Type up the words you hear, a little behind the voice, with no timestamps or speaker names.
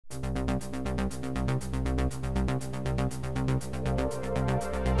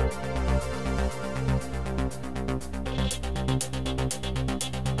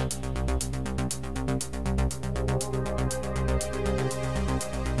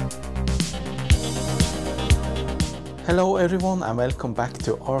Hello everyone and welcome back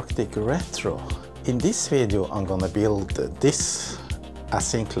to Arctic Retro. In this video I'm gonna build this a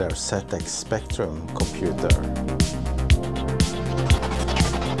Sinclair ZX Spectrum computer.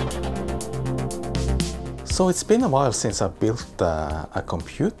 So it's been a while since I built a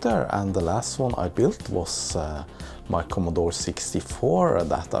computer, and the last one I built was my Commodore 64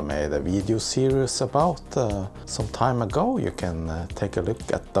 that I made a video series about some time ago. You can take a look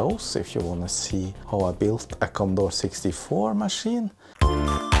at those if you want to see how I built a Commodore 64 machine.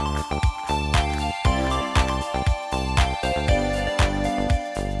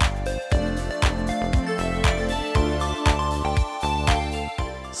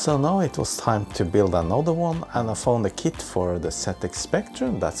 So now it was time to build another one, and I found a kit for the ZX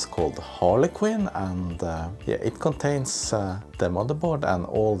Spectrum that's called HARLEQUIN, and yeah, it contains the motherboard and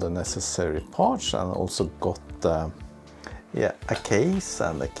all the necessary parts, and also got yeah, a case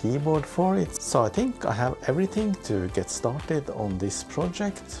and a keyboard for it. So I think I have everything to get started on this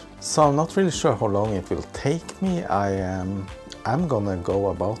project. So I'm not really sure how long it will take me. I'm gonna go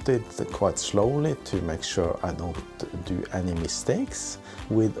about it quite slowly to make sure I don't do any mistakes.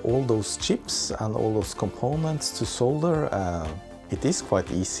 With all those chips and all those components to solder, it is quite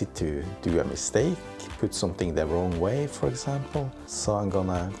easy to do a mistake, put something the wrong way, for example. So I'm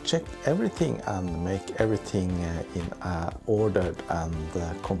gonna check everything and make everything in an ordered and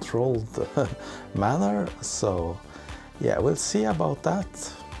controlled manner. So yeah, we'll see about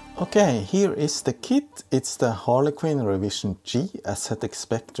that. Okay, here is the kit. It's the HARLEQUIN Revision G, a ZX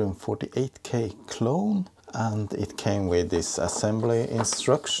Spectrum 48K clone. And it came with this assembly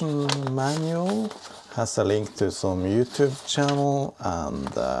instruction manual, has a link to some YouTube channel, and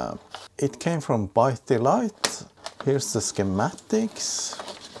it came from Byte Delight. Here's the schematics,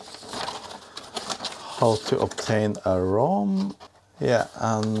 how to obtain a ROM, yeah,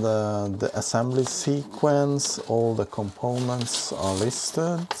 and the assembly sequence. All the components are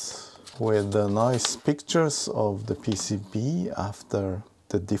listed with the nice pictures of the PCB after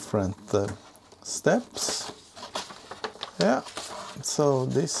the different steps. Yeah, so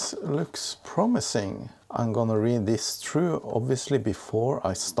this looks promising. I'm gonna read this through obviously before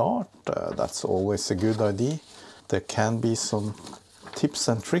I start. That's always a good idea. There can be some tips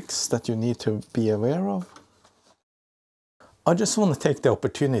and tricks that you need to be aware of. I just want to take the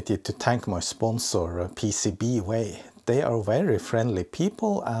opportunity to thank my sponsor PCBWay. They are very friendly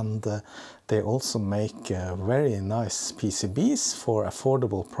people, and they also make very nice PCBs for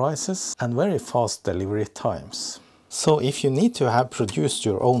affordable prices and very fast delivery times. So if you need to have produced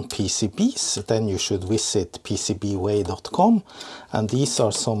your own PCBs, then you should visit PCBWay.com, and these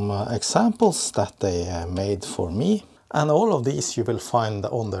are some examples that they made for me. And all of these you will find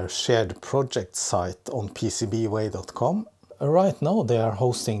on their shared project site on PCBWay.com. Right now they are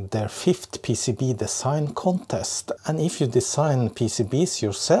hosting their 5th PCB design contest, and if you design PCBs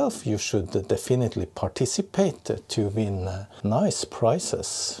yourself, you should definitely participate to win nice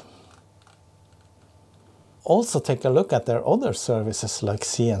prizes. Also take a look at their other services like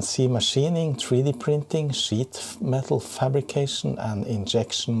CNC machining, 3D printing, sheet metal fabrication and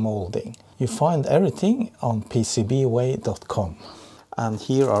injection molding. You find everything on PCBWay.com. And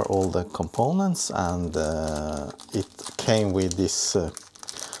here are all the components, and it came with this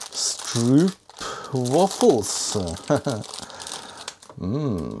Stroop waffles.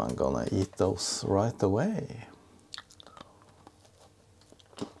 I'm gonna eat those right away.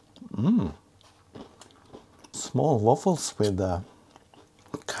 Small waffles with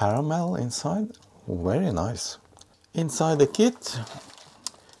caramel inside, very nice. Inside the kit,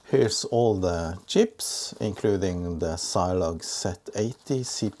 here's all the chips, including the Zilog Z80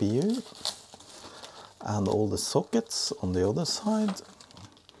 CPU, and all the sockets on the other side.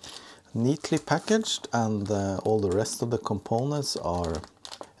 Neatly packaged, and all the rest of the components are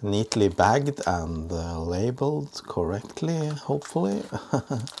neatly bagged and labeled correctly, hopefully.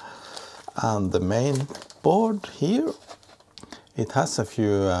 And the main board here, it has a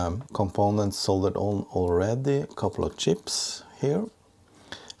few components soldered on already, a couple of chips here.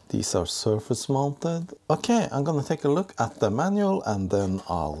 These are surface mounted. Okay, I'm gonna take a look at the manual and then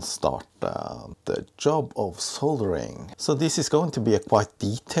I'll start the job of soldering. So this is going to be a quite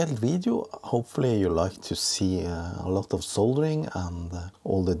detailed video. Hopefully you like to see a lot of soldering and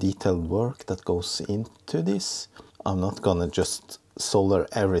all the detailed work that goes into this. I'm not gonna just solder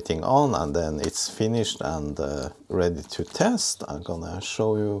everything on, and then it's finished and ready to test. I'm gonna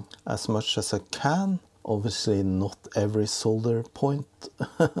show you as much as I can. Obviously not every solder point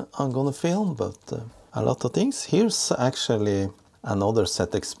I'm gonna film, but a lot of things. Here's actually another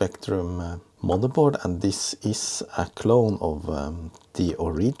ZX Spectrum motherboard, and this is a clone of the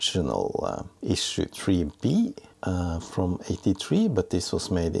original issue 3B from 83, but this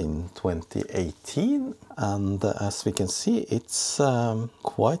was made in 2018, and as we can see, it's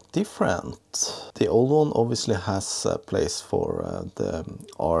quite different. The old one obviously has a place for the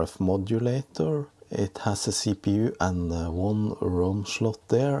RF modulator. It has a CPU and one ROM slot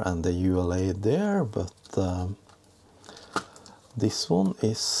there and the ULA there, but this one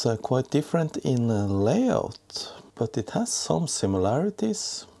is quite different in layout, but it has some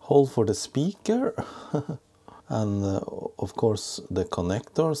similarities. Hole for the speaker and of course the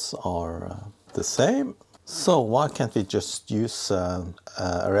connectors are the same. So why can't we just use a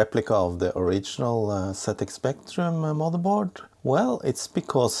replica of the original ZX Spectrum motherboard? Well, it's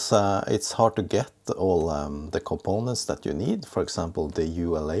because it's hard to get all the components that you need. For example, the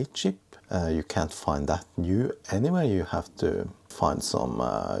ULA chip. You can't find that new anywhere. You have to find some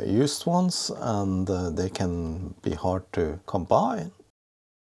used ones, and they can be hard to combine.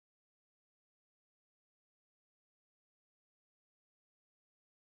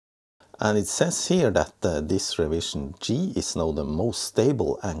 And it says here that this revision G is now the most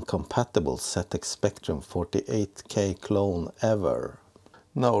stable and compatible ZX Spectrum 48K clone ever.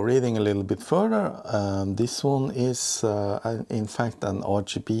 Now, reading a little bit further, this one is in fact an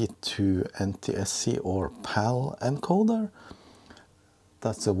RGB to NTSC or PAL encoder.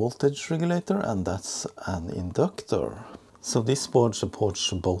 That's a voltage regulator, and that's an inductor. So this board supports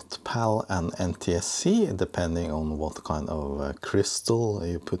both PAL and NTSC, depending on what kind of crystal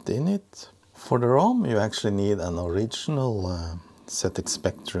you put in it. For the ROM, you actually need an original ZX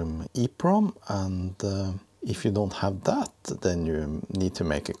Spectrum EEPROM, and if you don't have that, then you need to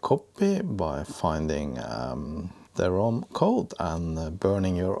make a copy by finding the ROM code and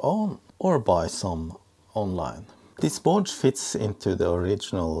burning your own, or buy some online. This board fits into the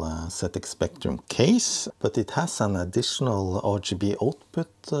original ZX Spectrum case, but it has an additional RGB output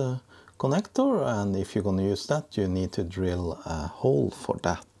connector, and if you're going to use that, you need to drill a hole for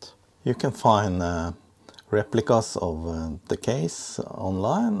that. You can find replicas of the case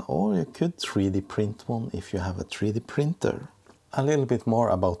online, or you could 3D print one if you have a 3D printer. A little bit more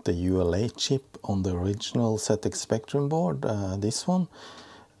about the ULA chip on the original ZX Spectrum board. This one.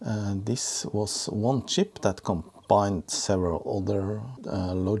 This was one chip that combined several other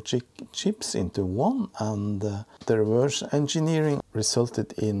logic chips into one, and the reverse engineering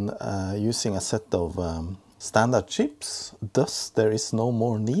resulted in using a set of standard chips. Thus, there is no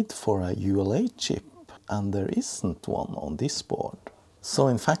more need for a ULA chip, and there isn't one on this board. So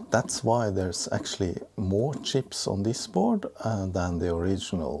in fact, that's why there's actually more chips on this board than the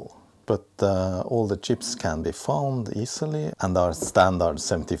original. But all the chips can be found easily and are standard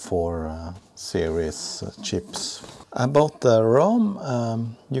 74 series chips. About the ROM,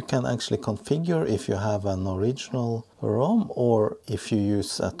 you can actually configure if you have an original ROM, or if you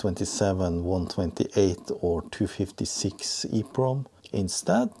use a 27128 or 256 EEPROM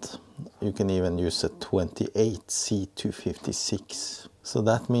instead. You can even use a 28C256. So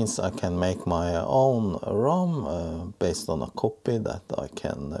that means I can make my own ROM based on a copy that I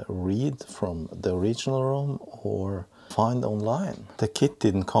can read from the original ROM or find online. The kit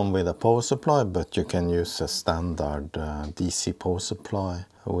didn't come with a power supply, but you can use a standard DC power supply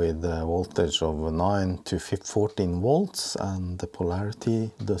with a voltage of 9 to 14 volts, and the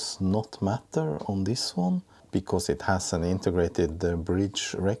polarity does not matter on this one because it has an integrated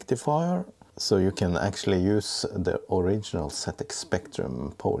bridge rectifier. So you can actually use the original ZX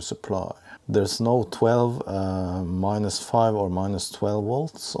Spectrum power supply. There's no 12 -5 or -12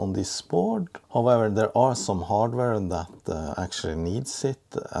 volts on this board. However, there are some hardware that actually needs it,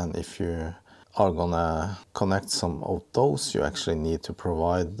 and if you are gonna connect some of those, you actually need to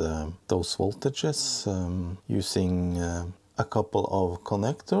provide those voltages using a couple of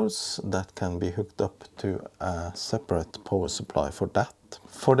connectors that can be hooked up to a separate power supply for that.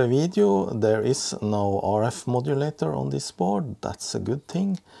 For the video, there is no RF modulator on this board. That's a good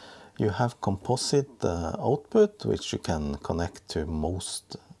thing. You have composite output, which you can connect to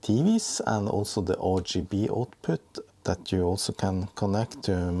most TVs, and also the RGB output that you also can connect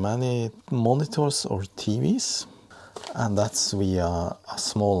to many monitors or TVs. And that's via a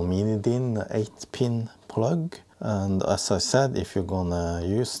small mini DIN 8-pin plug. And as I said, if you're gonna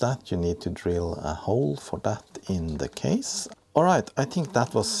use that, you need to drill a hole for that in the case. Alright, I think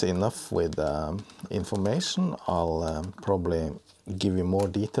that was enough with information. I'll probably give you more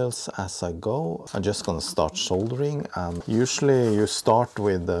details as I go. I'm just gonna start soldering, and usually you start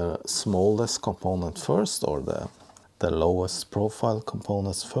with the smallest component first, or the lowest profile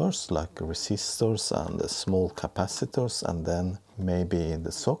components first, like resistors and the small capacitors, and then maybe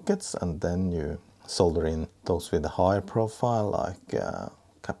the sockets, and then you solder in those with a higher profile, like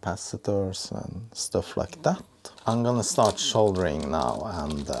capacitors and stuff like that. I'm gonna start soldering now,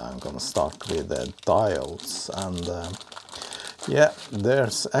 and I'm gonna start with the diodes. And yeah,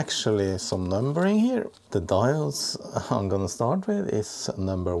 there's actually some numbering here. The diodes I'm gonna start with is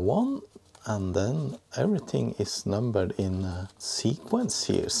number 1, and then everything is numbered in sequence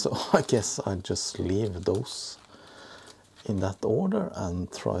here, so I guess I just leave those in that order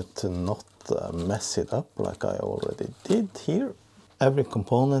and try to not mess it up like I already did here. Every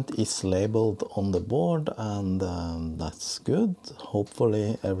component is labeled on the board, and that's good.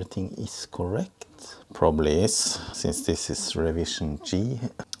 Hopefully everything is correct. Probably is, since this is revision G.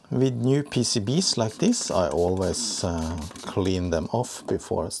 With new PCBs like this, I always clean them off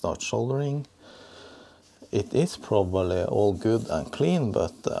before I start soldering. It is probably all good and clean,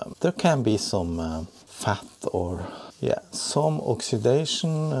 but there can be some fat or some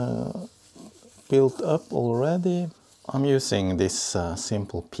oxidation built up already. I'm using this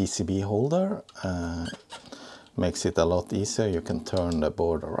simple PCB holder. Makes it a lot easier. You can turn the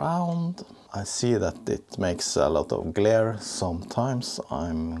board around. I see that it makes a lot of glare sometimes.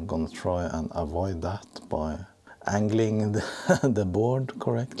 I'm gonna try and avoid that by angling the board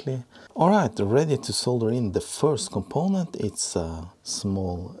correctly. Alright, ready to solder in the first component. It's a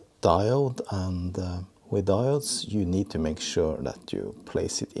small diode, and with diodes you need to make sure that you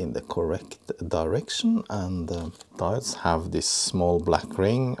place it in the correct direction. And diodes have this small black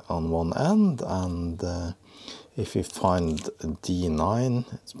ring on one end, and if you find D9,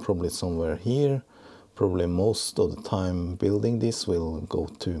 it's probably somewhere here. Probably most of the time building this will go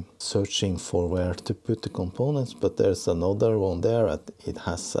to searching for where to put the components, but there's another one there. It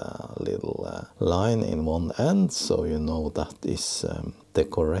has a little line in one end, so you know that is the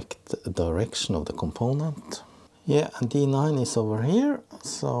correct direction of the component. Yeah, and D9 is over here,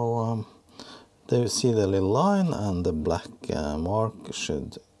 so there you see the little line, and the black mark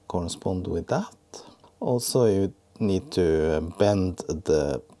should correspond with that. Also, you need to bend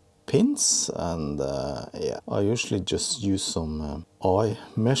the pins, and yeah, I usually just use some eye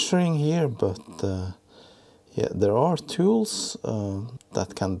measuring here, but yeah, there are tools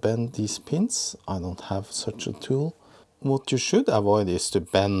that can bend these pins. I don't have such a tool. What you should avoid is to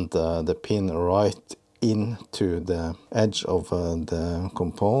bend the pin right into the edge of the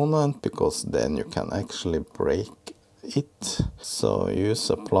component, because then you can actually break it. So use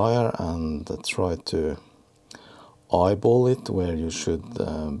a plier and try to eyeball it where you should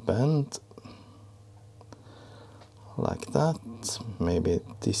bend, like that. Maybe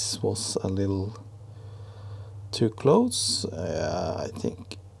this was a little too close. I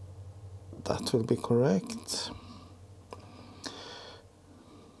think that will be correct.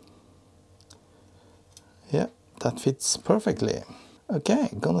 Yeah, that fits perfectly. Okay,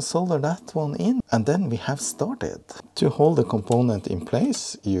 gonna solder that one in, and then we have started. To hold the component in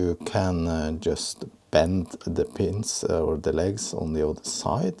place, you can just bend the pins or the legs on the other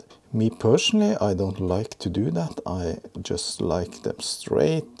side. Me personally, I don't like to do that. I just like them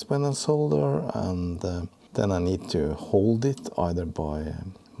straight when I solder, and then I need to hold it either by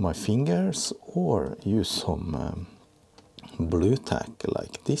my fingers or use some blue tack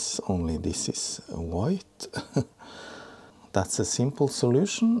like this, only this is white. That's a simple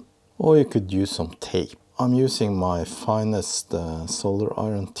solution. Or you could use some tape. I'm using my finest solder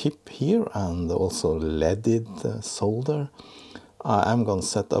iron tip here, and also leaded solder. I am going to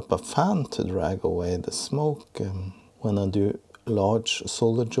set up a fan to drag away the smoke. When I do large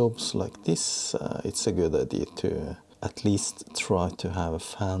solder jobs like this, it's a good idea to at least try to have a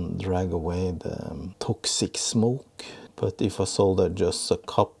fan drag away the toxic smoke. But if I solder just a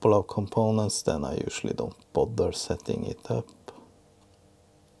couple of components, then I usually don't bother setting it up.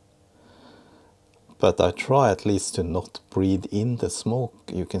 But I try at least to not breathe in the smoke.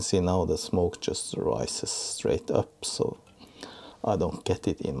 You can see now the smoke just rises straight up, so I don't get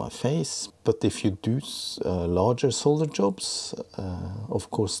it in my face. But if you do larger solder jobs,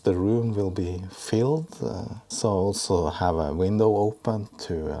 of course the room will be filled. So I also have a window open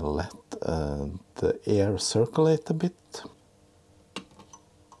to let the air circulate a bit.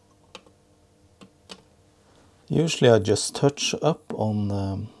 Usually I just touch up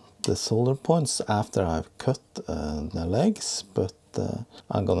on the solder points after I've cut the legs, but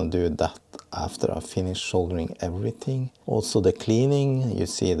I'm gonna do that after I finish soldering everything. Also the cleaning, you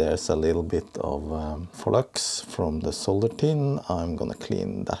see there's a little bit of flux from the solder tin. I'm gonna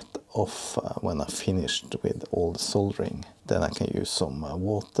clean that off when I finished with all the soldering. Then I can use some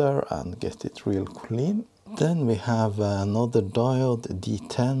water and get it real clean. Then we have another diode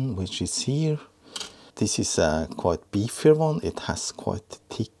D10, which is here. This is a quite beefier one. It has quite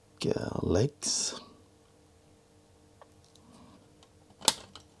thick legs.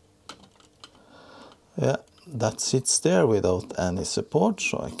 Yeah, that sits there without any support,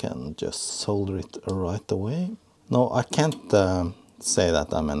 so I can just solder it right away. No, I can't say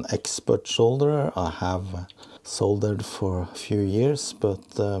that I'm an expert solderer. I have soldered for a few years,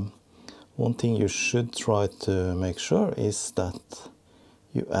 but one thing you should try to make sure is that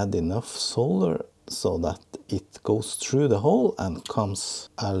you add enough solder so that it goes through the hole and comes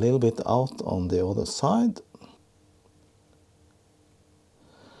a little bit out on the other side.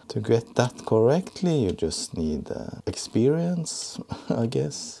 To get that correctly, you just need experience, I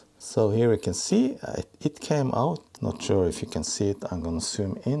guess. So here you can see it came out. Not sure if you can see it. I'm gonna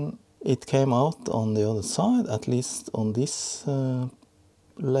zoom in. It came out on the other side, at least on this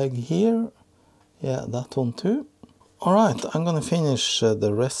leg here. Yeah, that one too. All right, I'm gonna finish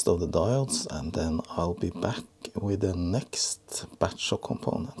the rest of the diodes and then I'll be back with the next batch of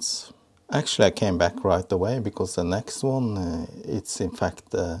components. Actually, I came back right away because the next one, it's in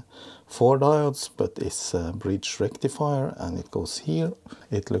fact 4 diodes, but it's a bridge rectifier and it goes here.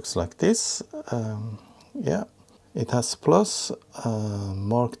 It looks like this. Yeah, it has plus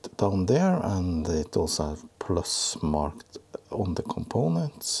marked down there, and it also has plus marked on the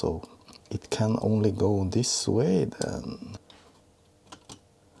component, so it can only go this way then.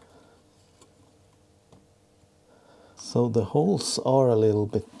 So the holes are a little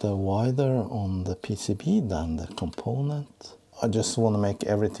bit wider on the PCB than the component. I just want to make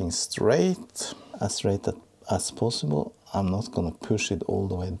everything straight as possible. I'm not going to push it all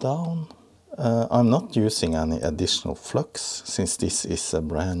the way down. I'm not using any additional flux since this is a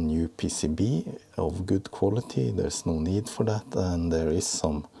brand new PCB of good quality. There's no need for that, and there is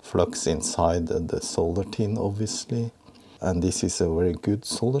some flux inside the solder tin obviously. And this is a very good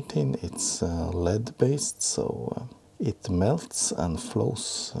solder tin. It's lead based, so it melts and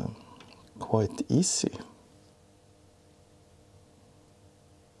flows quite easy.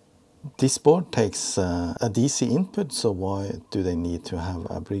 This board takes a DC input, so why do they need to have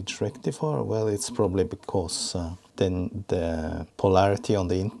a bridge rectifier? Well, it's probably because then the polarity on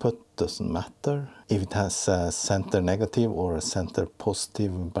the input doesn't matter. If it has a center negative or a center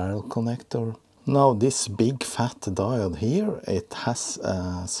positive barrel connector. Now this big fat diode here, it has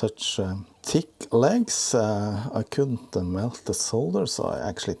such thick legs. I couldn't melt the solder, so I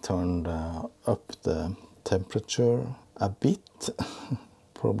actually turned up the temperature a bit.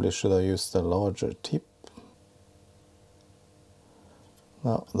 Probably should have used a larger tip.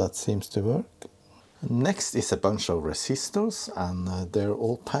 Now that seems to work. Next is a bunch of resistors, and they're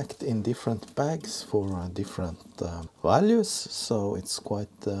all packed in different bags for different values, so it's quite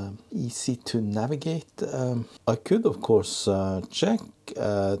easy to navigate. I could of course check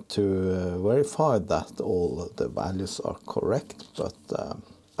to verify that all the values are correct, but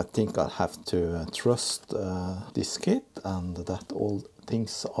I think I'll have to trust this kit and that all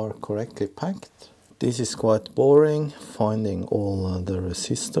things are correctly packed. This is quite boring. Finding all the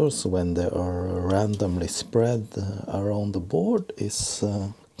resistors when they are randomly spread around the board is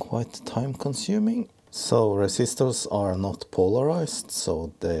quite time consuming. So resistors are not polarized,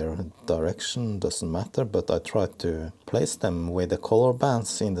 so their direction doesn't matter, but I try to place them with the color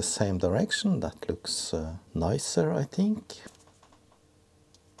bands in the same direction. That looks nicer, I think.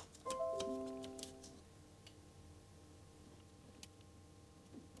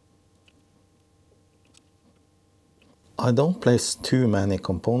 I don't place too many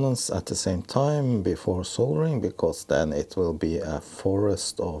components at the same time before soldering, because then it will be a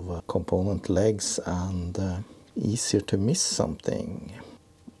forest of component legs and easier to miss something.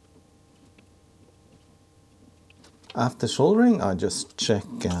 After soldering, I just check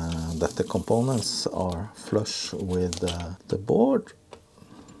that the components are flush with the board,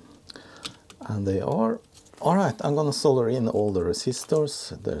 and they are. Alright, I'm gonna solder in all the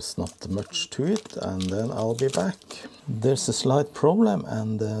resistors. There's not much to it, and then I'll be back. There's a slight problem,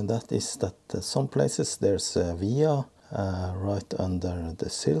 and that is that some places there's a via right under the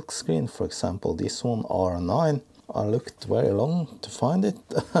silk screen. For example, this one R9. I looked very long to find it,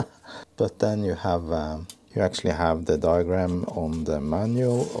 but then you have you actually have the diagram on the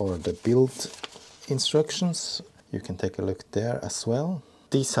manual or the build instructions. You can take a look there as well.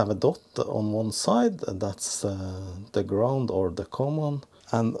 These have a dot on one side, that's the ground or the common,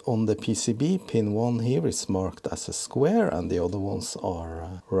 And on the PCB, pin 1 here is marked as a square and the other ones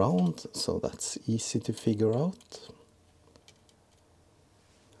are round, so that's easy to figure out.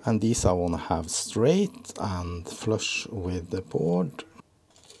 And these I want to have straight and flush with the board.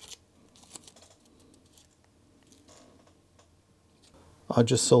 I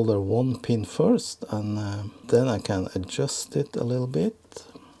just solder one pin first and then I can adjust it a little bit.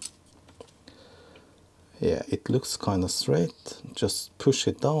 Yeah, it looks kind of straight. Just push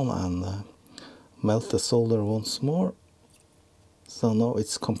it down and melt the solder once more. So now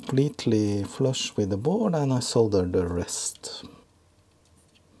it's completely flush with the board and I solder the rest.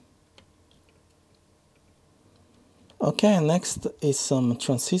 Okay, next is some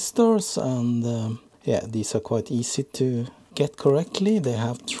transistors and yeah, these are quite easy to get correctly. They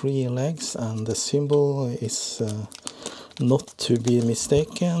have 3 legs and the symbol is not to be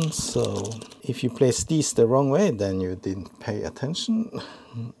mistaken, so if you place these the wrong way then you didn't pay attention.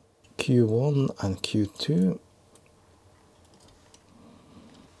 Q1 and Q2,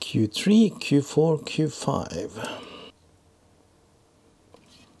 Q3, Q4, Q5.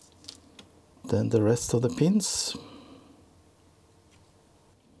 Then the rest of the pins.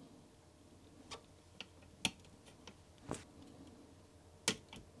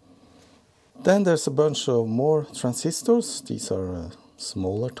 Then there's a bunch of more transistors. These are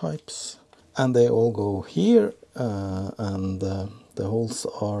smaller types. And they all go here and the holes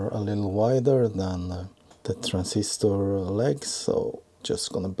are a little wider than the transistor legs, so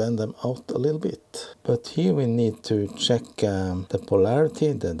just gonna bend them out a little bit. But here we need to check the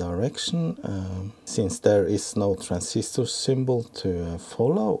polarity, the direction, since there is no transistor symbol to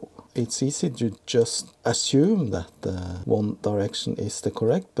follow. It's easy to just assume that one direction is the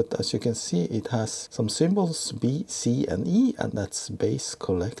correct, but as you can see it has some symbols B, C and E, and that's base,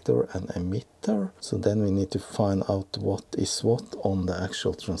 collector and emitter. So then we need to find out what is what on the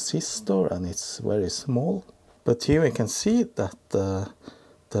actual transistor, and it's very small. But here we can see that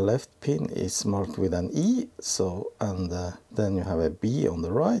the left pin is marked with an E, so and then you have a B on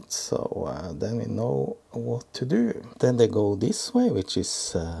the right, so then we know what to do. Then they go this way, which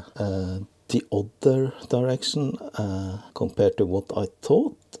is the other direction compared to what I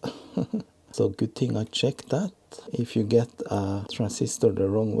thought. So good thing I checked that. If you get a transistor the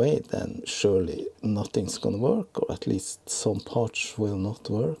wrong way, then surely nothing's gonna work, or at least some parts will not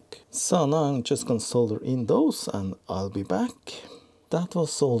work. So now I'm just gonna solder in those and I'll be back. That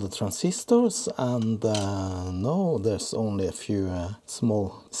was all the transistors, and now there's only a few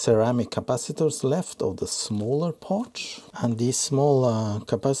small ceramic capacitors left of the smaller parts. And these small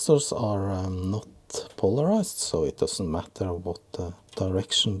capacitors are not polarized, so it doesn't matter what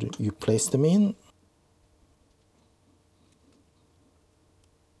direction you place them in.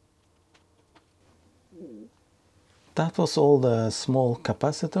 That was all the small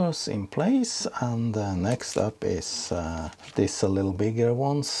capacitors in place, and next up is these a little bigger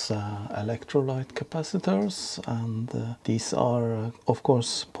ones, electrolyte capacitors, and these are of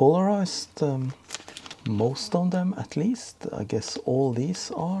course polarized, most of them at least. I guess all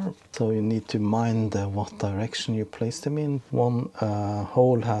these are. So you need to mind what direction you place them in. One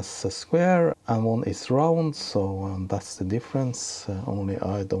hole has a square and one is round, so that's the difference. Only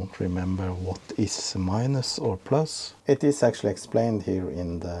I don't remember what is minus or plus. It is actually explained here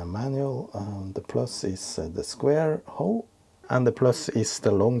in the manual. The plus is the square hole, and the plus is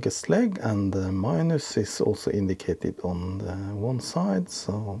the longest leg, and the minus is also indicated on the one side,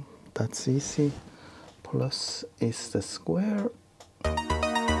 so that's easy. Plus is the square.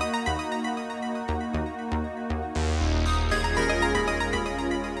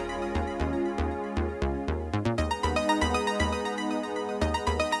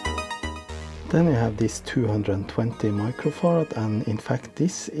 Then you have this 220 microfarad, and in fact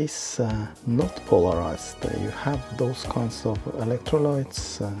this is not polarized. You have those kinds of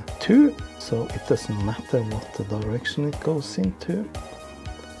electrolytes too, so it doesn't matter what the direction it goes into.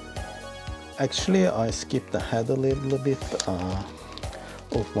 Actually, I skipped ahead a little bit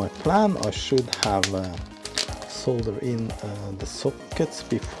of my plan. I should have soldered in the sockets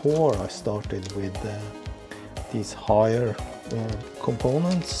before I started with these higher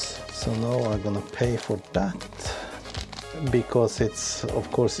components. So now I'm gonna pay for that, because it's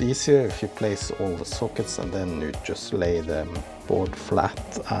of course easier if you place all the sockets and then you just lay the board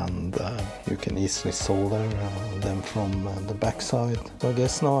flat, and you can easily solder them from the back side. So I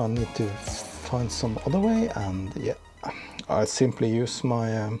guess now I need to find some other way, and yeah, I simply use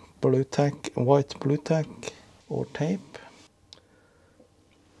my blue tack, white blue tack or tape.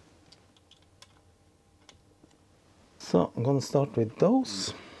 So I'm gonna start with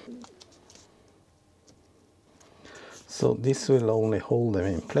those. So this will only hold them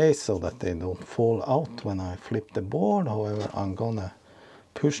in place so that they don't fall out when I flip the board. However, I'm gonna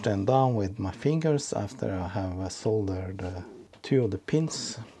push them down with my fingers after I have soldered 2 of the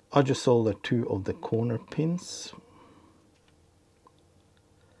pins. I just soldered 2 of the corner pins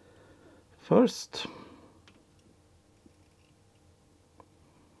first.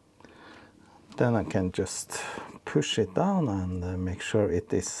 Then I can just push it down and make sure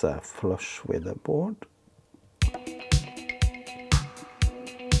it is flush with the board.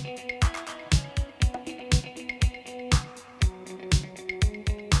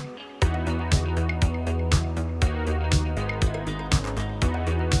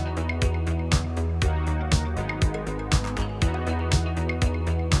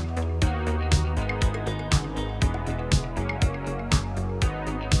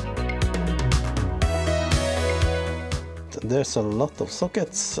 There's a lot of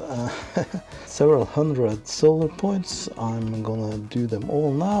sockets, several hundred solder points. I'm gonna do them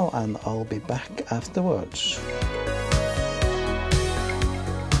all now and I'll be back afterwards.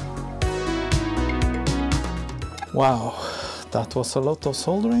 Wow, that was a lot of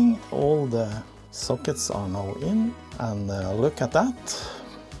soldering. All the sockets are now in, and look at that.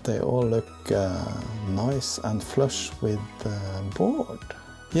 They all look nice and flush with the board.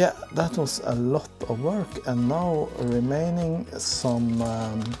 Yeah, that was a lot of work, and now remaining some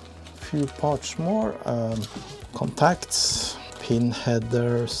few parts more. Contacts, pin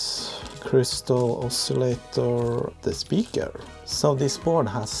headers, crystal oscillator, the speaker. So this board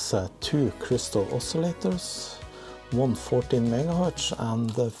has 2 crystal oscillators, one 14 MHz,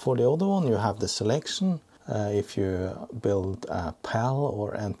 and for the other one you have the selection. If you build a PAL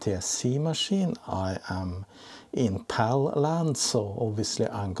or NTSC machine, I am in PAL land, so obviously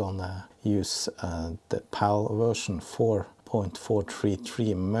I'm gonna use the PAL version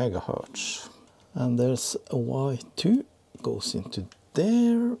 4.433 MHz. And there's a Y2, goes into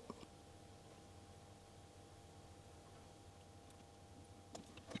there.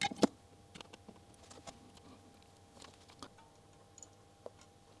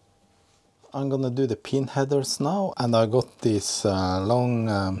 I'm gonna do the pin headers now, and I got these long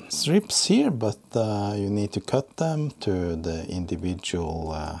strips here, but you need to cut them to the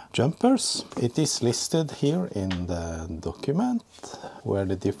individual jumpers. It is listed here in the document where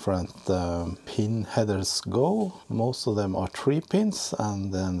the different pin headers go. Most of them are 3 pins,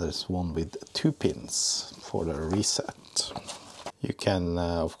 and then there's one with 2 pins for the reset. You can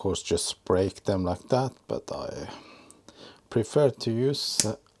of course just break them like that, but I prefer to use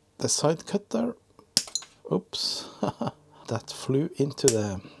the side cutter. Oops, that flew into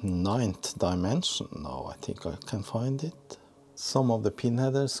the 9th dimension. Now I think I can find it. Some of the pin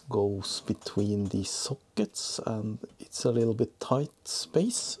headers goes between these sockets, and it's a little bit tight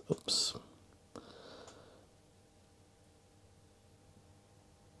space. Oops.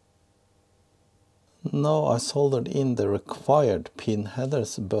 Now I soldered in the required pin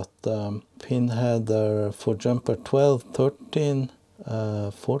headers, but pin header for jumper 12, 13,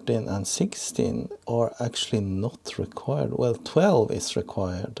 14 and 16 are actually not required. Well, 12 is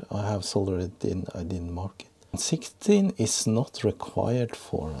required. I have soldered it in, I didn't mark it. 16 is not required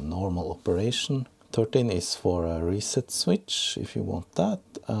for a normal operation. 13 is for a reset switch if you want that,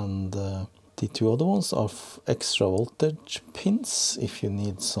 and the 2 other ones are extra voltage pins if you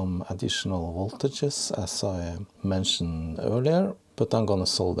need some additional voltages, as I mentioned earlier. But I'm gonna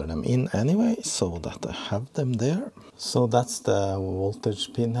solder them in anyway, so that I have them there. So that's the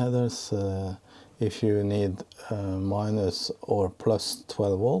voltage pin headers. If you need minus or plus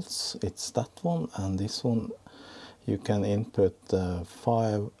 12 volts, it's that one, and this one you can input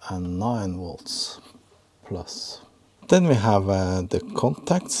 5 and 9 volts plus. Then we have the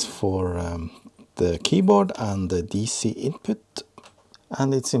contacts for the keyboard and the DC input.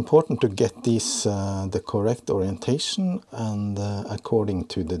 And it's important to get these the correct orientation, and according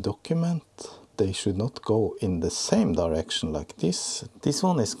to the document they should not go in the same direction like this. This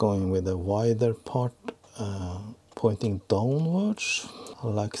one is going with a wider part pointing downwards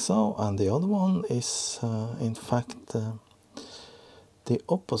like so, and the other one is in fact the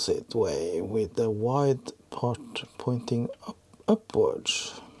opposite way with the wide part pointing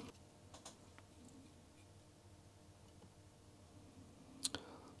upwards.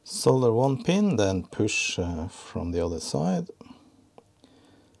 Solder one pin, then push from the other side.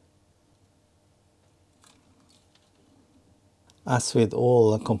 As with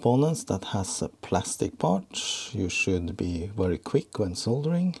all components that has a plastic part, you should be very quick when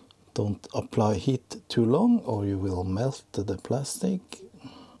soldering. Don't apply heat too long or you will melt the plastic.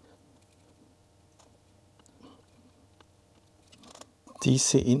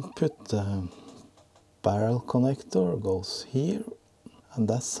 DC input barrel connector goes here. And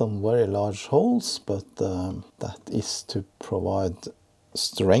that's some very large holes, but that is to provide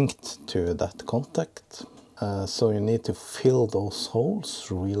strength to that contact. So you need to fill those holes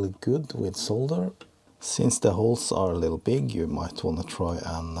really good with solder. Since the holes are a little big, you might want to try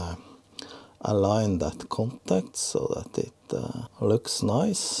and align that contact so that it looks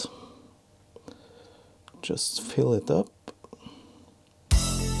nice. Just fill it up.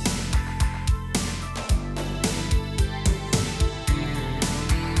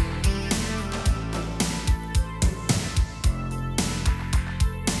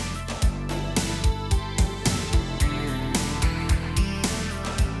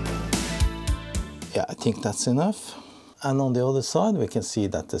 Yeah, I think that's enough. And on the other side we can see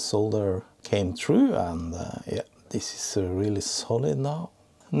that the solder came through, and yeah, this is really solid now.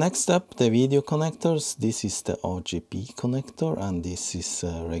 Next up, the video connectors. This is the RGB connector, and this is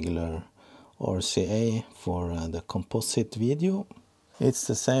a regular RCA for the composite video. It's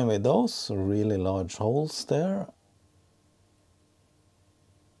the same with those, really large holes there.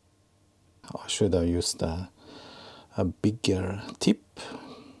 I should have used a bigger tip.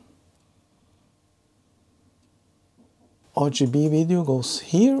 RGB video goes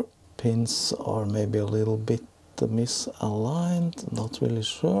here. Pins are maybe a little bit misaligned, not really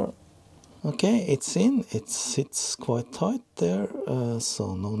sure. Okay, it's in. It sits quite tight there,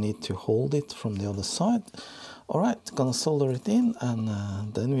 so no need to hold it from the other side. Alright, gonna solder it in,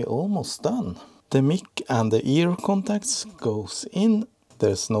 and then we're almost done. The mic and the ear contacts goes in.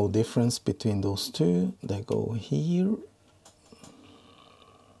 There's no difference between those two. They go here.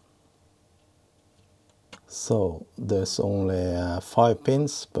 So there's only 5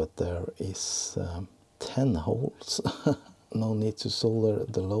 pins, but there is 10 holes. No need to solder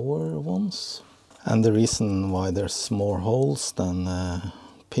the lower ones. And the reason why there's more holes than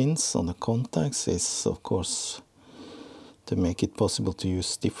pins on the contacts is, of course, to make it possible to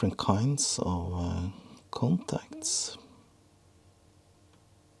use different kinds of contacts.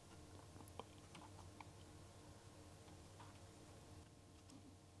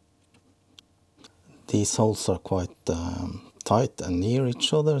 These holes are quite tight and near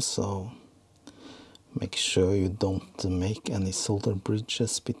each other, so make sure you don't make any solder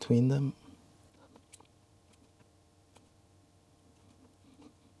bridges between them.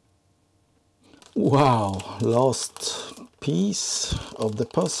 Wow, last piece of the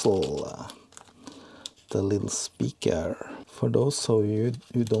puzzle, the little speaker. For those of you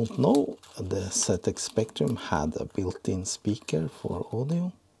who don't know, the ZX Spectrum had a built-in speaker for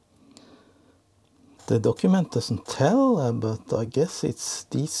audio. The document doesn't tell, but I guess it's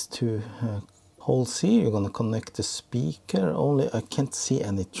these two holes here. You're gonna connect the speaker, only I can't see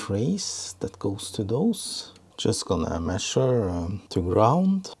any trace that goes to those. Just gonna measure to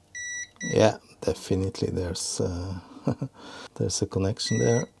ground. Yeah, definitely there's there's a connection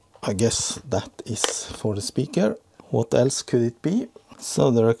there. I guess that is for the speaker. What else could it be?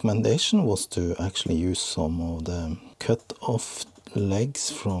 So the recommendation was to actually use some of the cut off legs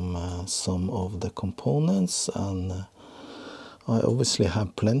from some of the components, and I obviously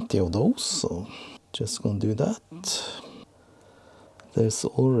have plenty of those, so just gonna do that. There's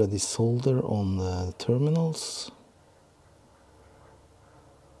already solder on the terminals.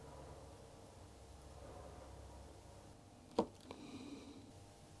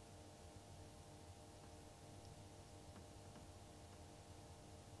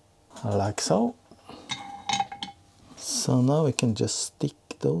 Like so. So now we can just stick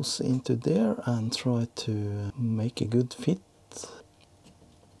those into there and try to make a good fit.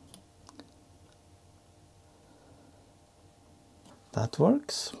 That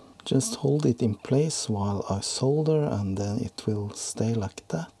works. Just hold it in place while I solder, and then it will stay like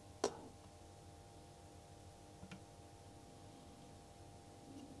that.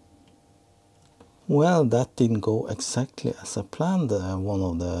 Well, that didn't go exactly as I planned. One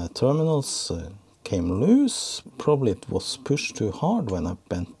of the terminals came loose. Probably it was pushed too hard when I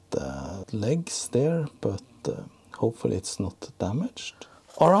bent the legs there, but hopefully it's not damaged.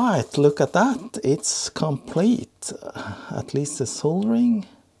 Alright, look at that. It's complete. At least the soldering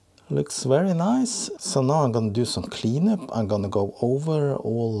looks very nice. So now I'm going to do some cleanup. I'm going to go over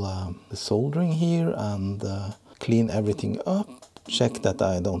all the soldering here and clean everything up. Check that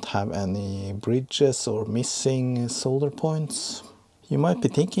I don't have any bridges or missing solder points. You might be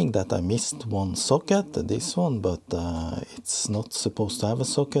thinking that I missed one socket, this one, but it's not supposed to have a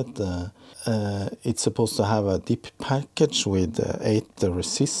socket. It's supposed to have a DIP package with 8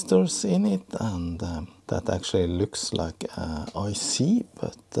 resistors in it, and that actually looks like IC,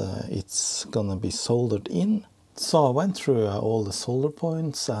 but it's gonna be soldered in. So I went through all the solder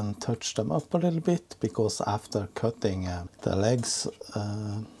points and touched them up a little bit, because after cutting the legs,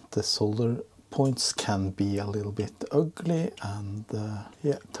 the solder points can be a little bit ugly, and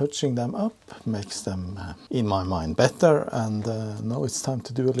yeah, touching them up makes them, in my mind, better. And now it's time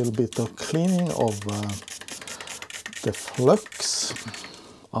to do a little bit of cleaning of the flux.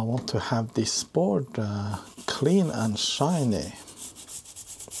 I want to have this board clean and shiny.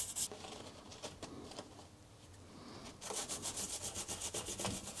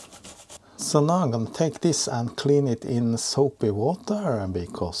 So now I'm going to take this and clean it in soapy water,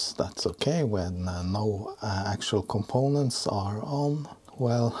 because that's okay when no actual components are on.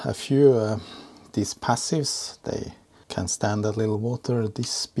 Well, a few these passives, they can stand a little water. This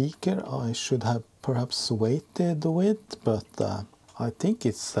speaker I should have perhaps waited with, but I think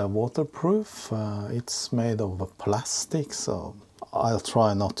it's waterproof. It's made of plastic, so I'll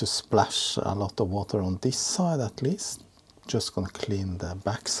try not to splash a lot of water on this side at least. Just gonna clean the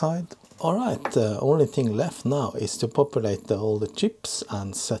back side. Alright, the only thing left now is to populate all the chips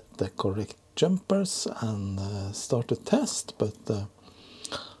and set the correct jumpers and start to test, but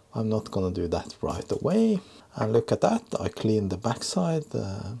I'm not gonna do that right away. And look at that, I cleaned the backside.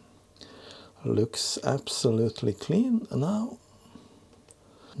 Looks absolutely clean now.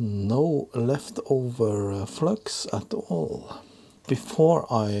 No leftover flux at all. Before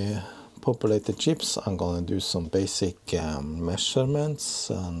I populate the chips, I'm gonna do some basic measurements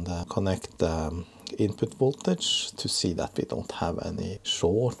and connect the input voltage to see that we don't have any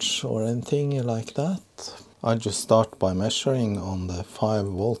shorts or anything like that. I just start by measuring on the 5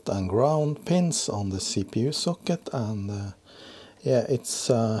 volt and ground pins on the CPU socket, and yeah,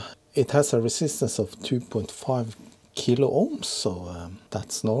 it has a resistance of 2.5 kilo ohms, so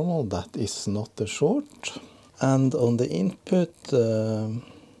that's normal. That is not a short. And on the input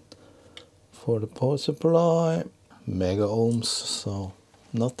for the power supply, mega ohms, so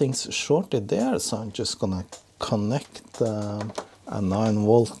nothing's shorted there. So I'm just gonna connect a 9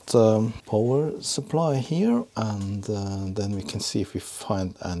 volt power supply here, and then we can see if we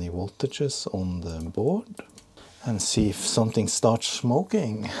find any voltages on the board and see if something starts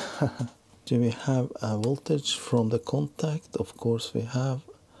smoking. Do we have a voltage from the contact? Of course we have.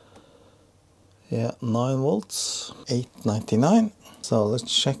 Yeah, 9 volts, 899. So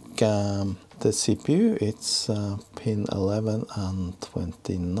let's check the CPU. It's pin 11 and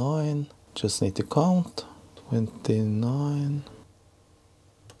 29. Just need to count. 29.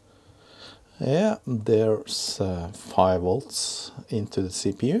 Yeah, there's 5 volts into the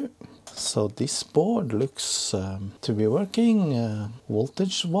CPU. So this board looks to be working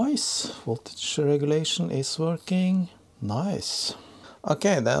voltage wise. Voltage regulation is working. Nice.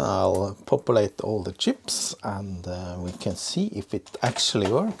 Okay, then I'll populate all the chips, and we can see if it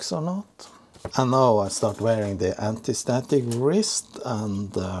actually works or not. And now I start wearing the anti-static wrist,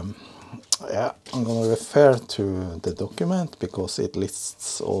 and yeah, I'm gonna refer to the document because it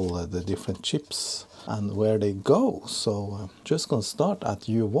lists all the different chips and where they go. So I'm just gonna start at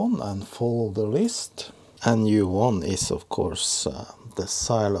U1 and follow the list. And U1 is of course the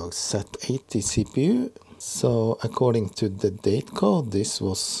Zilog Z80 CPU. So according to the date code, this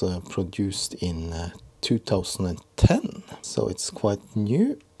was produced in 2010. So it's quite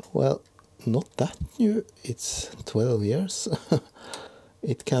new. Well, not that new, it's 12 years.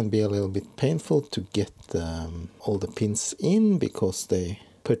 It can be a little bit painful to get all the pins in because they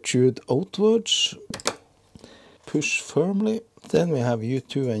protrude outwards. Push firmly. Then we have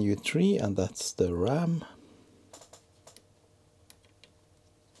U2 and U3, and that's the RAM.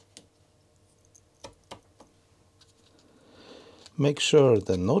 Make sure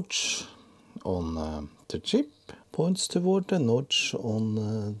the notch on the chip points toward the notch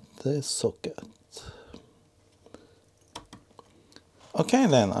on the socket. Okay,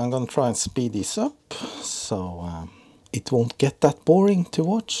 then I'm gonna try and speed this up so it won't get that boring to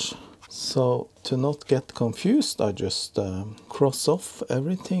watch. So to not get confused, I just cross off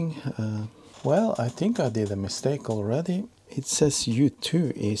everything. Well, I think I did a mistake already. It says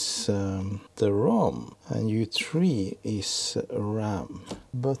U2 is the ROM and U3 is RAM.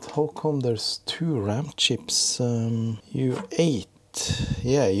 But how come there's 2 RAM chips? U8,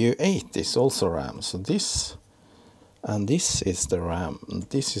 yeah, U8 is also RAM. So this and this is the RAM, and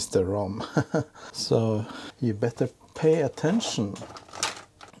this is the ROM. So you better pay attention.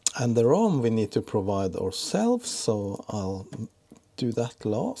 And the ROM we need to provide ourselves, so I'll do that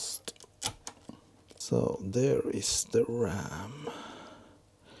last. So there is the RAM.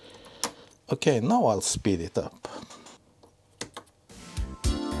 Okay, now I'll speed it up.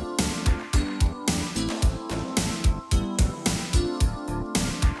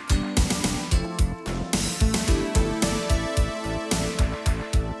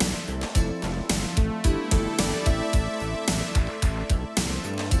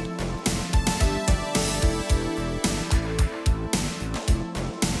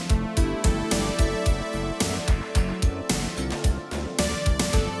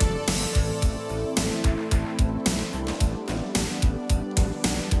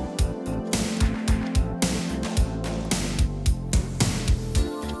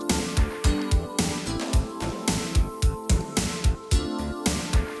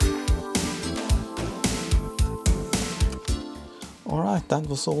 Alright, that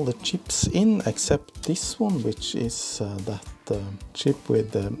was all the chips in except this one, which is that chip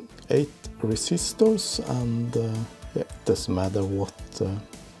with 8 resistors, and yeah, it doesn't matter what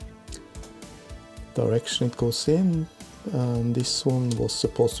direction it goes in. This one was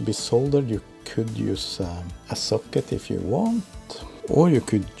supposed to be soldered. You could use a socket if you want, or you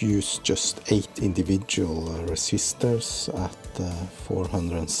could use just 8 individual resistors at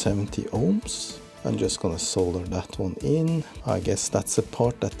 470 ohms. I'm just gonna solder that one in. I guess that's a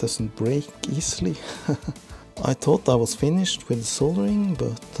part that doesn't break easily. I thought I was finished with soldering,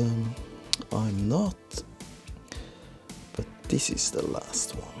 but I'm not. But this is the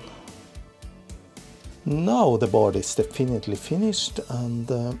last one. Now the board is definitely finished, and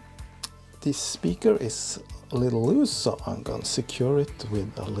this speaker is a little loose, so I'm gonna secure it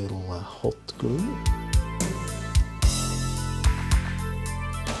with a little hot glue.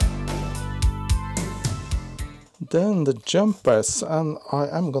 Then the jumpers, and I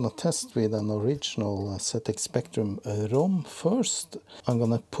am gonna test with an original ZX Spectrum ROM first. I'm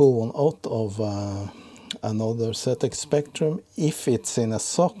gonna pull one out of another ZX Spectrum if it's in a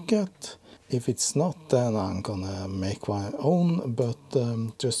socket. If it's not, then I'm gonna make my own, but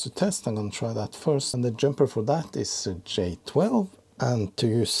just to test, I'm gonna try that first. And the jumper for that is J12. And to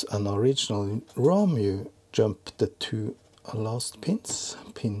use an original ROM, you jump the 2 last pins,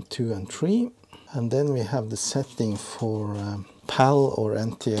 pin 2 and 3. And then we have the setting for PAL or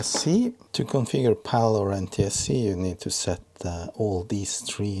NTSC. To configure PAL or NTSC, you need to set all these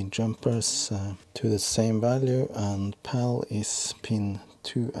 3 jumpers to the same value, and PAL is pin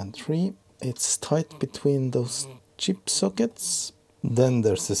 2 and 3. It's tight between those chip sockets. Then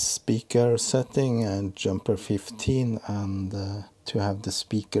there's a speaker setting and jumper 15, and to have the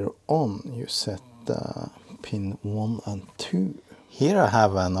speaker on, you set pin 1 and 2. Here I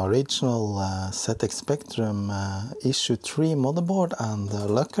have an original ZX Spectrum issue 3 motherboard, and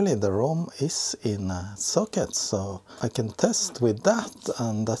luckily the ROM is in a socket, so I can test with that,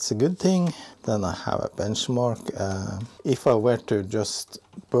 and that's a good thing. Then I have a benchmark. If I were to just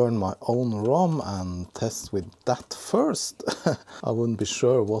burn my own ROM and test with that first, I wouldn't be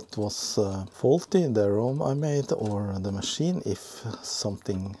sure what was faulty, the ROM I made or the machine, if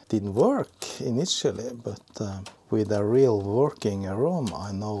something didn't work initially. But with a real working ROM,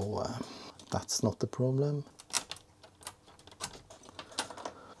 I know that's not the problem.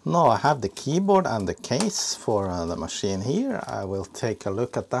 Now I have the keyboard and the case for the machine here. I will take a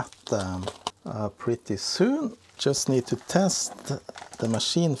look at that pretty soon. Just need to test the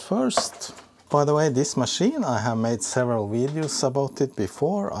machine first. By the way, this machine, I have made several videos about it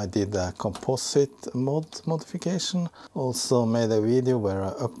before. I did a composite modification. Also made a video where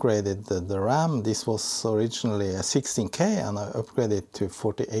I upgraded the RAM. This was originally a 16K and I upgraded to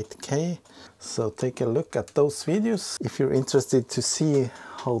 48K. So take a look at those videos if you're interested to see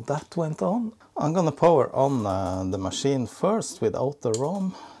how that went on. I'm gonna power on the machine first without the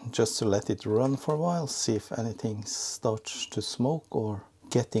ROM, just to let it run for a while, see if anything starts to smoke or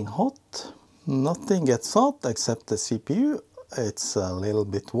getting hot. Nothing gets hot except the CPU. It's a little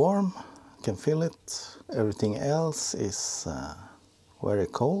bit warm, you can feel it. Everything else is very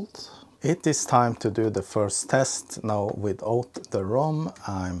cold. It is time to do the first test. Now without the ROM,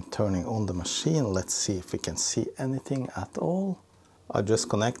 I'm turning on the machine. Let's see if we can see anything at all. I just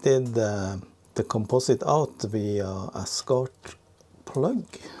connected the composite out via a SCART plug.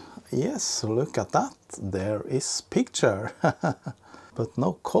 Yes, look at that. There is picture, but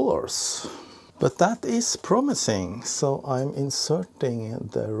no colors. But that is promising. So I'm inserting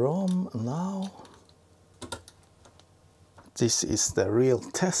the ROM now. This is the real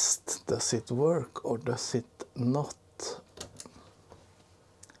test. Does it work or does it not?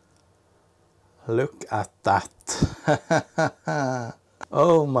 Look at that.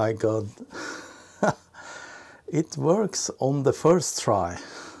 Oh my god. It works on the first try.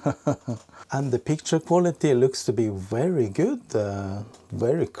 And the picture quality looks to be very good.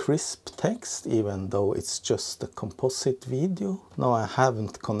 Very crisp text, even though it's just a composite video. Now I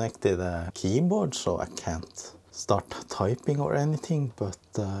haven't connected a keyboard, so I can't start typing or anything, but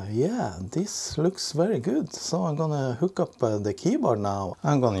yeah, this looks very good. So I'm gonna hook up the keyboard now.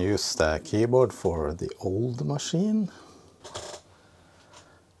 I'm gonna use the keyboard for the old machine.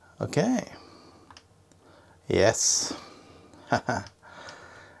 Okay. Yes.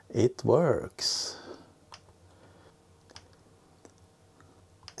 It works.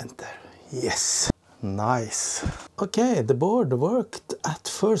 Enter. Yes. Nice. Okay, the board worked at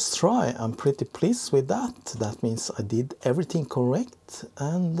first try. I'm pretty pleased with that. That means I did everything correct.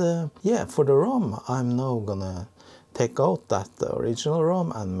 And yeah, for the ROM, I'm now gonna take out that original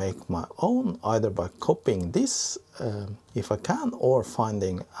ROM and make my own, either by copying this if I can, or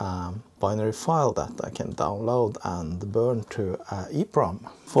finding a binary file that I can download and burn to EEPROM.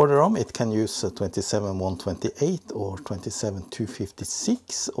 For the ROM it can use 27128 or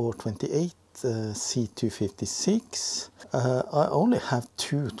 27256 or 28C256. I only have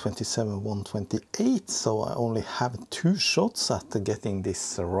two 27128, so I only have 2 shots at getting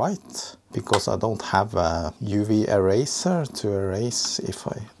this right, because I don't have a UV eraser to erase if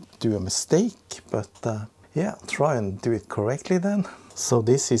I do a mistake. But yeah, try and do it correctly then. So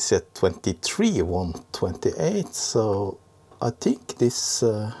this is a 23128, so I think this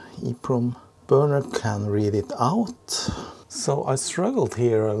EEPROM burner can read it out. So I struggled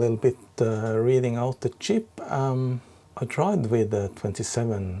here a little bit reading out the chip. I tried with the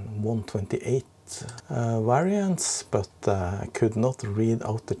 27128 variants, but I could not read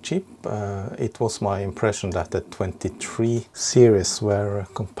out the chip. It was my impression that the 23 series were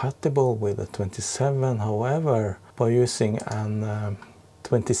compatible with the 27. However, by using an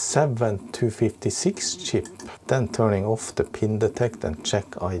 27256 chip, then turning off the pin detect and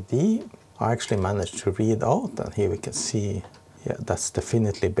check ID, I actually managed to read out, and here we can see, yeah, that's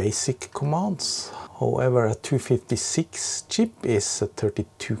definitely basic commands. However, a 256 chip is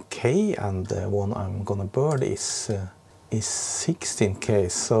 32K, and the one I'm gonna burn is 16K.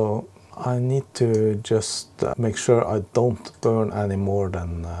 So I need to just make sure I don't burn any more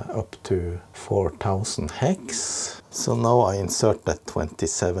than up to 4000 hex. So now I insert that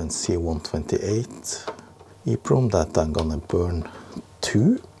 27C128 EEPROM that I'm gonna burn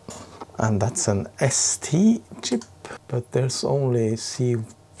to. And that's an ST chip, but there's only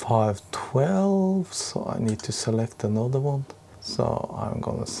C512, so I need to select another one. So I'm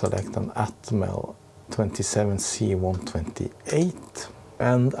gonna select an Atmel 27C128,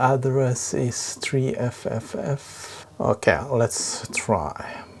 and address is 3FFF. Okay, let's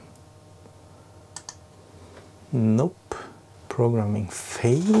try. Nope, programming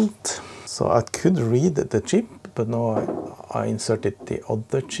failed. So I could read the chip, but now I inserted the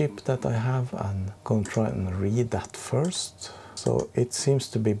other chip that I have, and gonna try and read that first. So it seems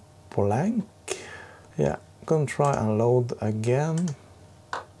to be blank. Yeah, gonna try and load again.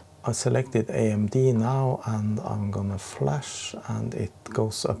 I selected AMD now, and I'm gonna flash, and it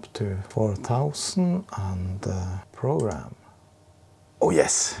goes up to 4000 and program. Oh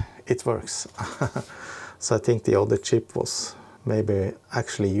yes, it works. So I think the other chip was maybe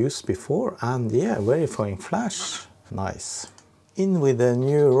actually used before, and yeah, verifying flash. Nice. In with the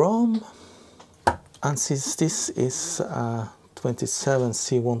new ROM, and since this is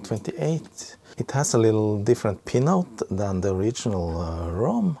 27C128, it has a little different pinout than the original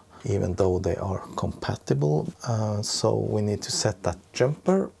ROM, even though they are compatible. So we need to set that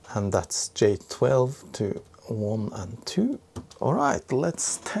jumper, and that's J12 to 1 and 2. Alright,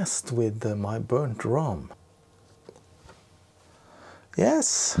 let's test with my burnt ROM.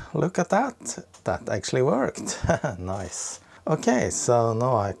 Yes, look at that. That actually worked. Nice. Okay, so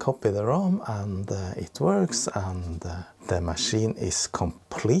now I copy the ROM, and it works, and the machine is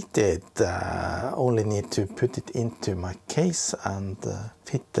completed. Only need to put it into my case and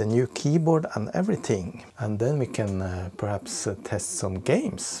fit the new keyboard and everything. And then we can perhaps test some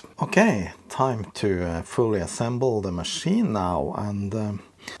games. Okay, time to fully assemble the machine now, and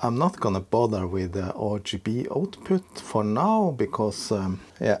I'm not gonna bother with the RGB output for now, because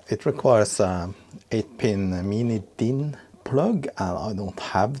yeah, it requires a 8-pin mini DIN plug, and I don't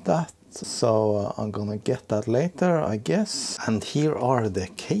have that, so I'm gonna get that later, I guess. And here are the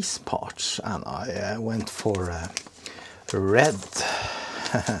case parts, and I went for red.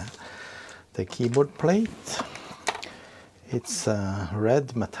 The keyboard plate, it's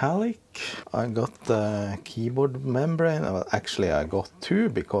red metallic. I got the keyboard membrane. Well, actually I got 2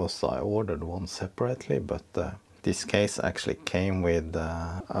 because I ordered one separately, but this case actually came with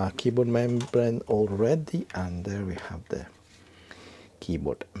a keyboard membrane already, and there we have the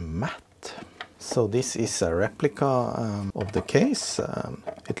keyboard mat. So this is a replica of the case.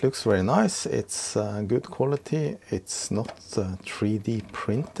 It looks very nice. It's good quality. It's not 3D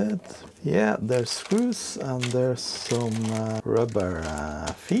printed. Yeah, there's screws, and there's some rubber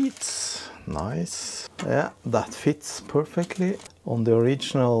feet. Nice. Yeah, that fits perfectly. On the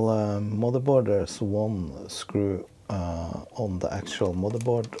original motherboard, there's one screw on the actual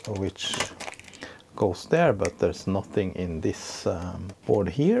motherboard which goes there, but there's nothing in this board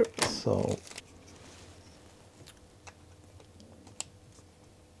here. So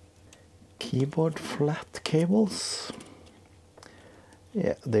keyboard flat cables,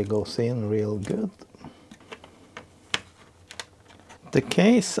 yeah, they goes in real good. The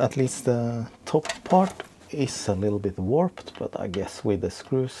case, at least the top part, is a little bit warped, but I guess with the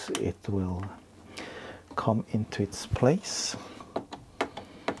screws it will come into its place.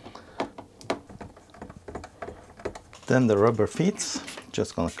 Then the rubber feet,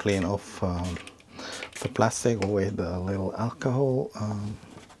 just gonna clean off the plastic with a little alcohol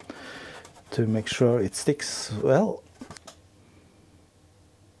to make sure it sticks well.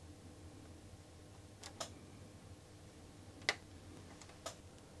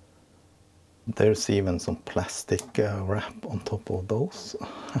 There's even some plastic wrap on top of those.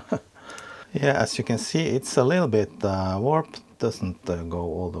 Yeah, as you can see, it's a little bit warped, doesn't go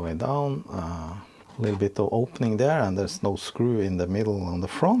all the way down. A little bit of opening there, and there's no screw in the middle on the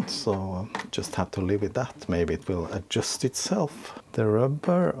front, so just have to live with that. Maybe it will adjust itself. The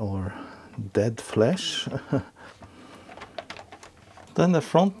rubber or dead flesh. Then the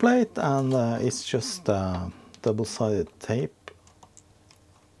front plate, and it's just double-sided tape.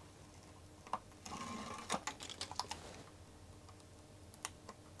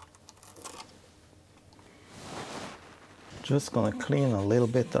 Just gonna clean a little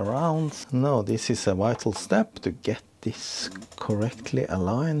bit around. No, this is a vital step to get this correctly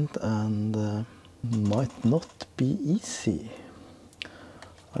aligned, and might not be easy.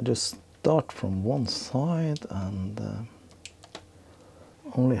 I just start from one side and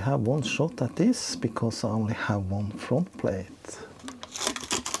only have one shot at this because I only have one front plate.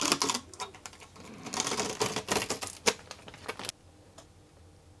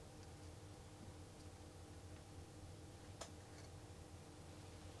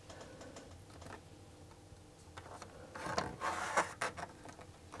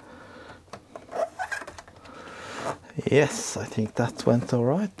 Yes, I think that went all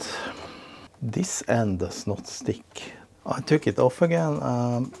right. This end does not stick. I took it off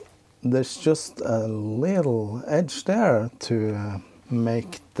again. There's just a little edge there to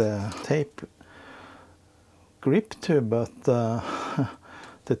make the tape grip to, but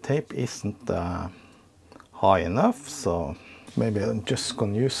the tape isn't high enough, so maybe I'm just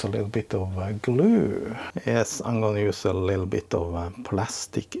gonna use a little bit of glue. Yes, I'm gonna use a little bit of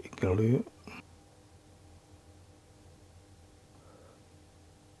plastic glue.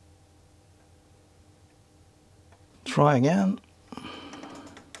 Try again.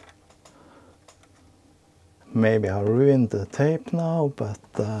 Maybe I ruined the tape now, but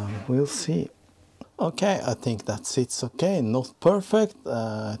we'll see. Okay, I think that sits okay. Not perfect.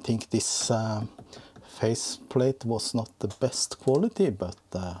 I think this faceplate was not the best quality, but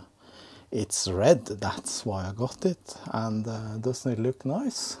it's red. That's why I got it. And doesn't it look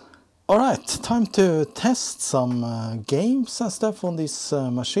nice? Alright, time to test some games and stuff on this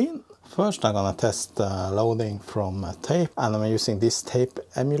machine. First I'm gonna test loading from tape, and I'm using this tape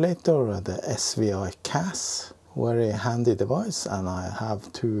emulator, the SVI CAS. Very handy device, and I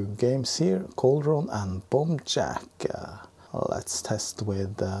have two games here, Cauldron and Bomb Jack. Let's test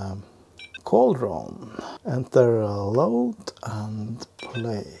with Cauldron. Enter load and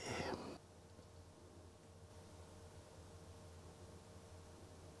play.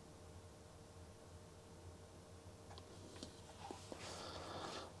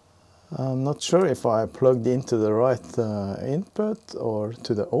 I'm not sure if I plugged into the right input or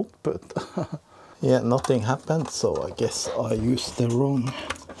to the output. Yeah, nothing happened, so I guess I used the wrong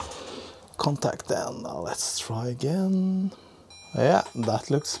contact then. Now let's try again. Yeah, that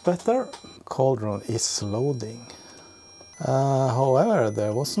looks better. Cauldron is loading. However,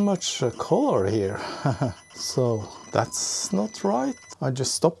 there wasn't much color here, so that's not right. I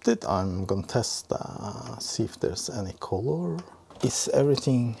just stopped it. I'm gonna test, see if there's any color. Is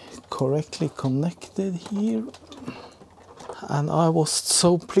everything correctly connected here? And I was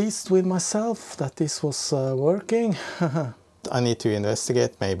so pleased with myself that this was working. I need to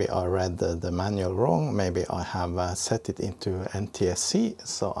investigate. Maybe I read the manual wrong. Maybe I have set it into NTSC,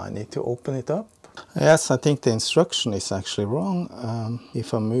 so I need to open it up. Yes, I think the instruction is actually wrong.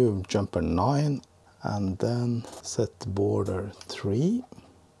 If I move jumper 9 and then set border 3,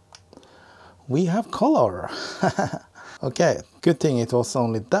 we have color. Okay, good thing it was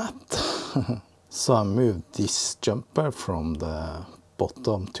only that. So I moved this jumper from the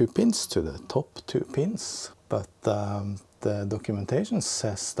bottom 2 pins to the top 2 pins. But the documentation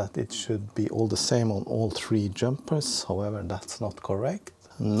says that it should be all the same on all 3 jumpers. However, that's not correct.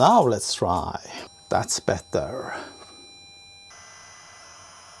 Now let's try. That's better.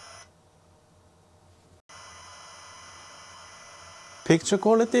 Picture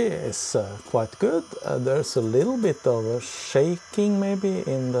quality is quite good. There's a little bit of a shaking maybe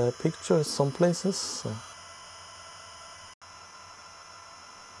in the picture some places.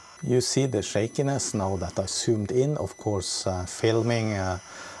 You see the shakiness now that I zoomed in. Of course, filming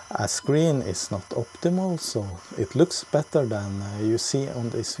a screen is not optimal, so it looks better than you see on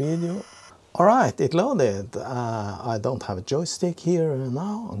this video. Alright, it loaded. I don't have a joystick here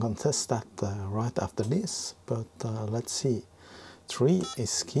now. I'm gonna test that right after this, but let's see. 3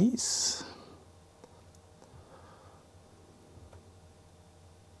 is keys.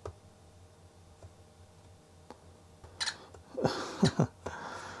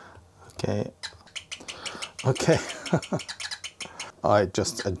 Okay. I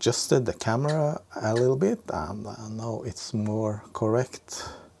just adjusted the camera a little bit and now it's more correct.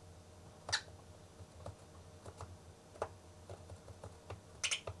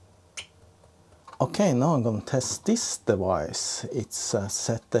 Okay, now I'm going to test this device. It's a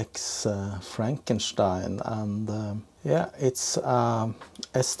ZX Frankenstein, and yeah, it's a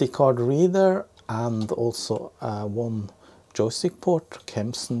SD card reader and also one joystick port,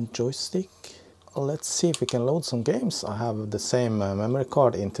 Kempson joystick. Let's see if we can load some games. I have the same memory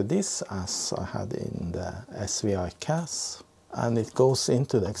card into this as I had in the SVI CAS, and it goes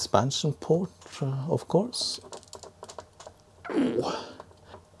into the expansion port, of course.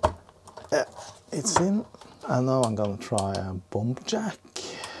 Yeah, it's in, and now I'm gonna try a bomb jack,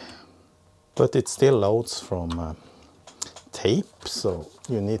 but it still loads from tape, so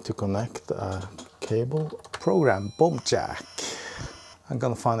you need to connect a cable. Program bomb jack. I'm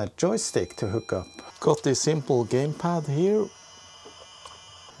gonna find a joystick to hook up. Got this simple gamepad here.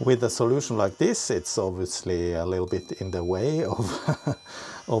 With a solution like this, it's obviously a little bit in the way of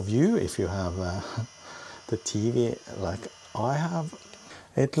of you if you have the TV like I have.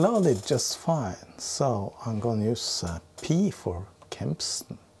 It loaded just fine, so I'm gonna use P for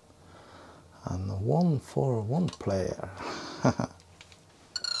Kempson and 1 for 1 player.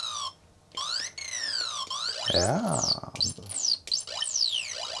 Yeah.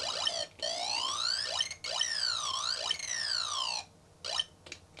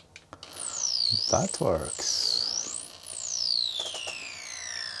 That works.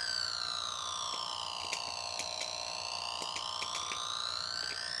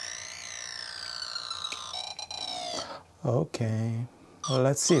 Okay, well,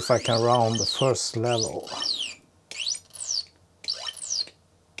 let's see if I can round the first level.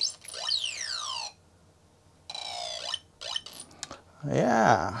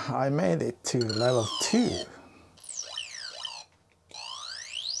 Yeah, I made it to level 2.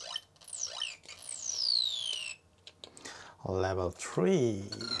 Level 3.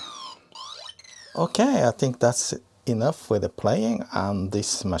 Okay, I think that's enough with the playing, and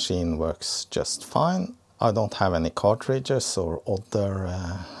this machine works just fine. I don't have any cartridges or other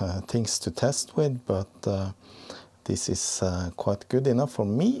things to test with, but this is quite good enough for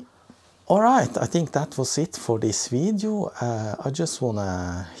me. Alright, I think that was it for this video. I just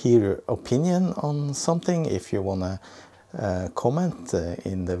wanna hear your opinion on something. If you wanna comment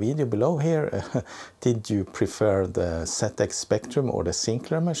in the video below here. Did you prefer the ZX Spectrum or the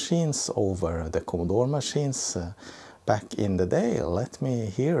Sinclair machines over the Commodore machines back in the day? Let me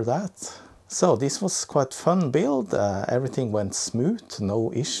hear that. So this was quite fun build. Everything went smooth,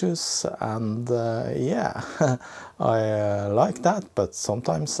 no issues, and yeah, I like that, but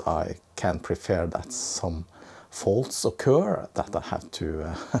sometimes I can prefer that some faults occur that I have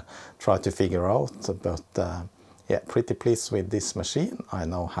to try to figure out, but yeah, pretty pleased with this machine. I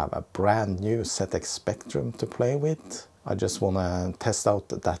now have a brand new ZX Spectrum to play with. I just want to test out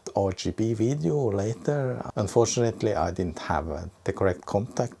that RGB video later. Unfortunately, I didn't have the correct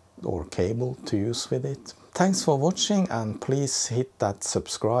contact or cable to use with it. Thanks for watching, and please hit that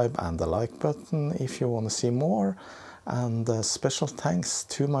subscribe and the like button if you want to see more. And special thanks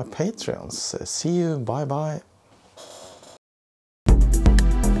to my Patreons. See you, bye bye.